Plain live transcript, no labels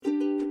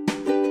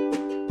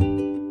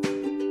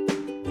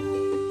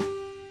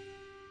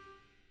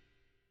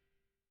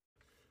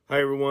Hi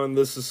everyone,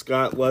 this is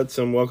Scott Lutz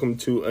and welcome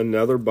to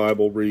another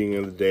Bible reading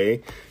of the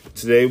day.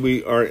 Today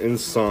we are in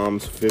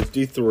Psalms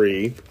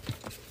 53.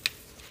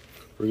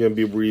 We're going to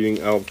be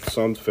reading out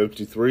Psalms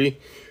 53,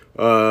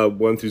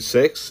 1 through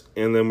 6,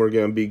 and then we're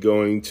going to be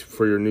going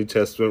for your New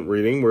Testament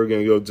reading. We're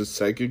going to go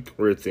to 2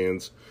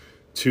 Corinthians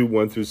 2,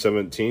 1 through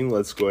 17.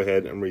 Let's go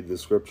ahead and read the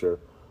scripture.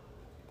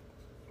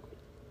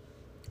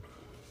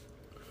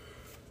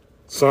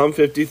 Psalm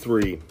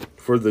 53.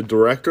 For the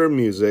director of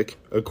music,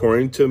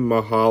 according to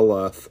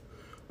Mahalath,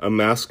 a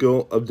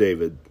maskil of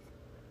David.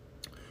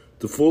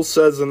 The fool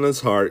says in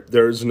his heart,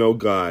 there is no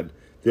God.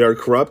 They are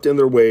corrupt and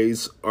their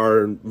ways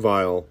are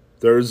vile.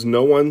 There is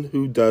no one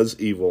who does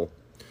evil.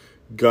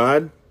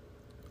 God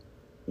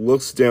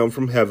looks down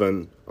from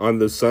heaven on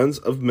the sons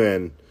of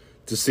men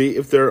to see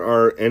if there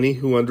are any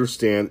who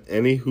understand,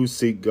 any who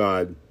seek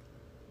God.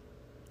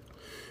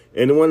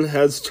 Everyone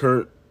has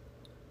turned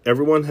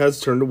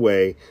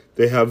away.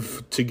 They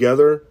have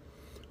together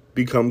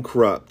become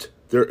corrupt.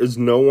 There is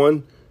no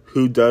one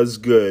who does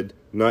good,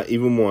 not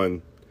even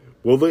one.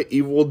 Will the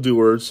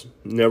evildoers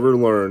never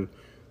learn?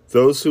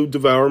 Those who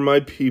devour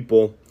my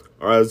people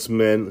are as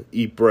men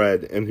eat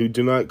bread, and who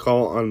do not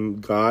call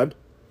on God.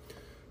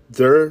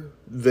 There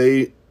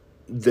they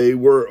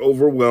were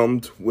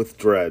overwhelmed with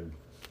dread.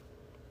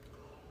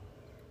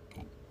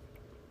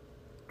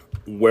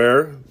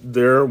 Where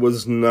there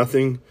was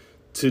nothing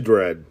to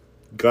dread,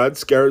 God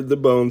scattered the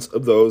bones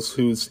of those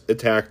who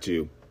attacked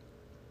you.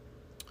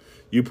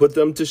 You put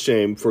them to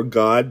shame, for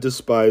God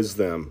despised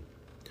them.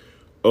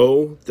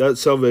 Oh, that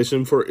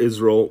salvation for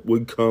Israel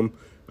would come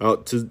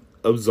out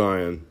of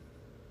Zion.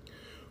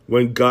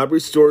 When God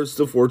restores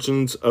the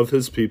fortunes of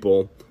his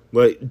people,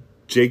 let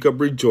Jacob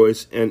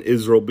rejoice and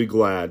Israel be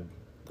glad.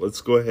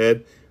 Let's go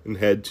ahead and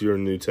head to your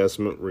New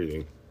Testament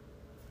reading.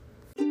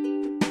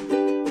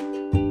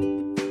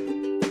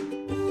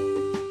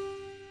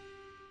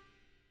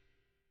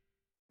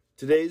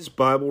 Today's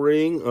Bible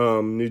reading,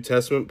 New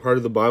Testament part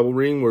of the Bible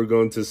reading, we're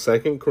going to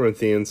 2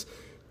 Corinthians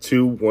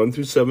 2, 1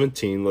 through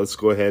 17. Let's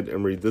go ahead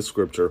and read the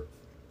scripture.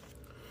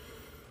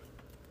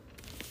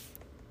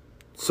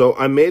 So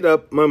I made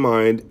up my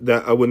mind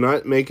that I would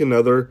not make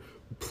another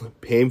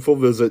painful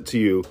visit to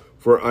you,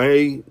 for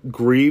I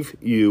grieve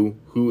you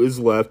who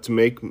is left to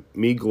make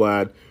me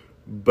glad,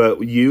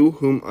 but you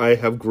whom I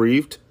have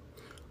grieved,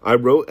 I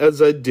wrote as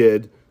I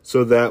did,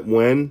 so that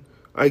when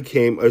I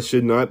came I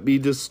should not be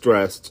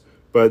distressed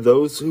by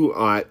those who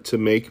ought to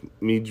make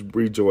me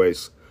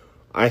rejoice.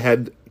 I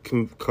had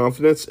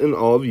confidence in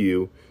all of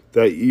you,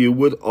 that you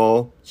would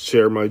all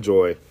share my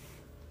joy.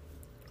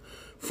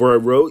 For I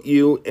wrote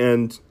you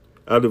and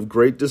out of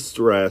great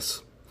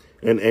distress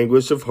and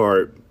anguish of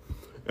heart,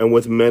 and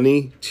with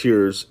many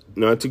tears,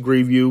 not to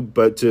grieve you,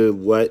 but to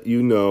let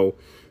you know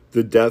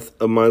the depth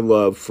of my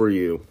love for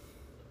you.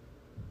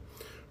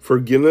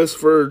 Forgiveness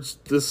for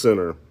the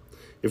sinner.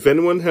 If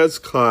anyone has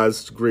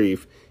caused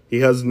grief, he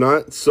has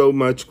not so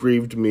much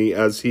grieved me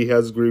as he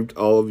has grieved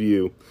all of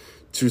you,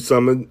 to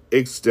some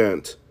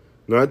extent.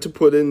 Not to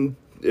put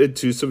it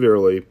too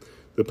severely,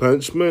 the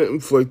punishment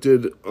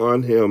inflicted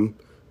on him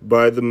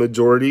by the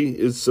majority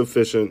is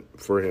sufficient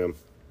for him.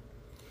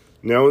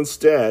 Now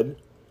instead,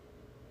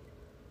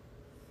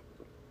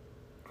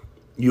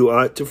 you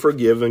ought to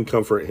forgive and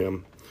comfort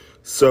him,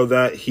 so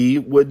that he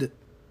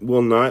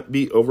will not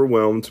be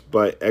overwhelmed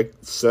by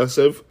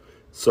excessive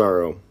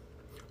sorrow.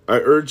 I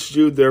urged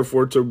you,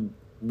 therefore, to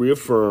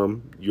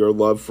reaffirm your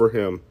love for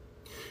him.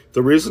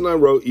 The reason I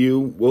wrote you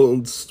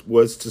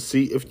was to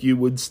see if you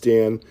would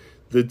stand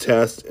the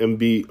test and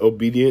be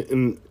obedient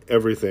in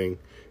everything.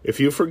 If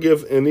you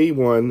forgive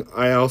anyone,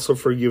 I also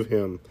forgive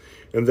him,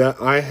 and that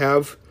I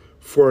have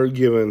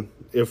forgiven.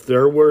 If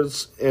there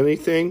was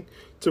anything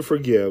to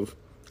forgive,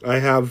 I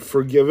have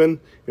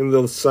forgiven in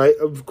the sight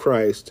of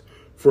Christ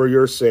for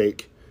your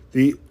sake,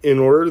 in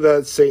order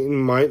that Satan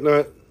might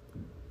not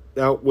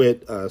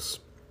outwit us.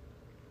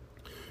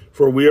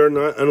 For we are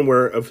not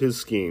unaware of his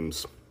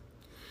schemes.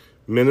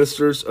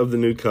 Ministers of the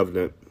New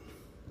Covenant.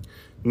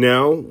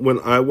 Now, when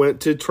I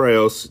went to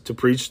Troas to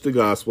preach the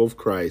gospel of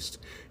Christ,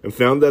 and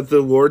found that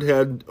the Lord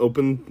had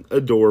opened a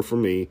door for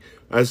me,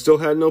 I still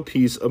had no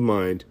peace of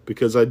mind,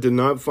 because I did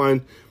not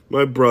find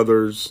my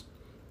brothers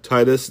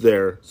Titus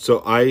there.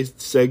 So I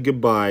said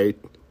goodbye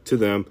to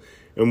them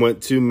and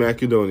went to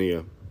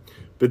Macedonia.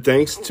 But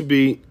thanks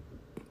be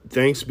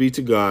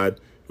to God,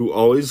 who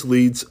always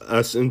leads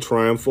us in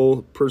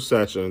triumphal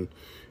procession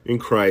in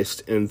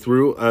Christ, and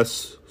through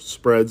us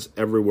spreads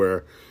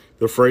everywhere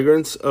the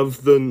fragrance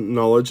of the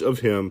knowledge of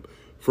him.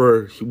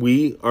 For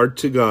we are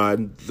to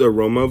God the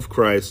aroma of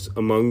Christ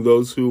among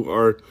those who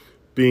are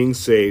being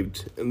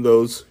saved and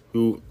those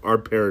who are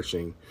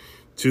perishing.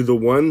 To the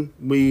one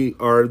we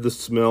are the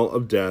smell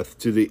of death,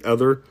 to the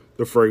other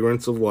the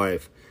fragrance of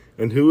life.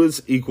 And who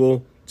is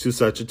equal to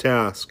such a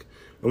task?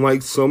 And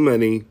like so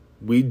many,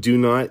 we do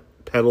not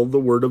peddle the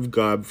word of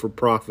God for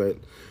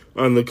profit.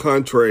 On the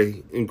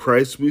contrary, in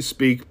Christ we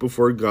speak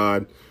before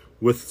God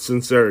with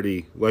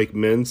sincerity, like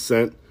men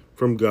sent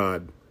from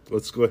God.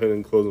 Let's go ahead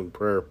and close in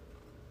prayer.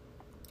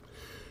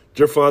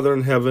 Dear Father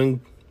in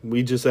heaven,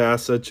 We just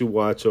ask that you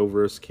watch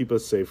over us, keep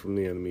us safe from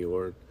the enemy,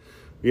 Lord.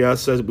 We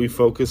ask that we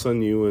focus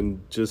on you and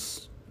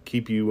just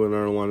keep you in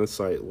our line of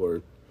sight,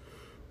 Lord.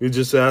 We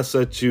just ask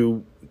that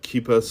you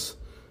keep us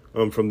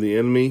from the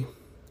enemy.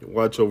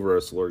 Watch over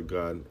us, Lord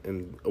God,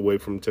 and away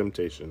from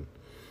temptation.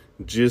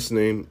 In Jesus'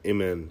 name,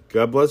 amen.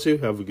 God bless you.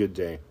 Have a good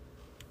day.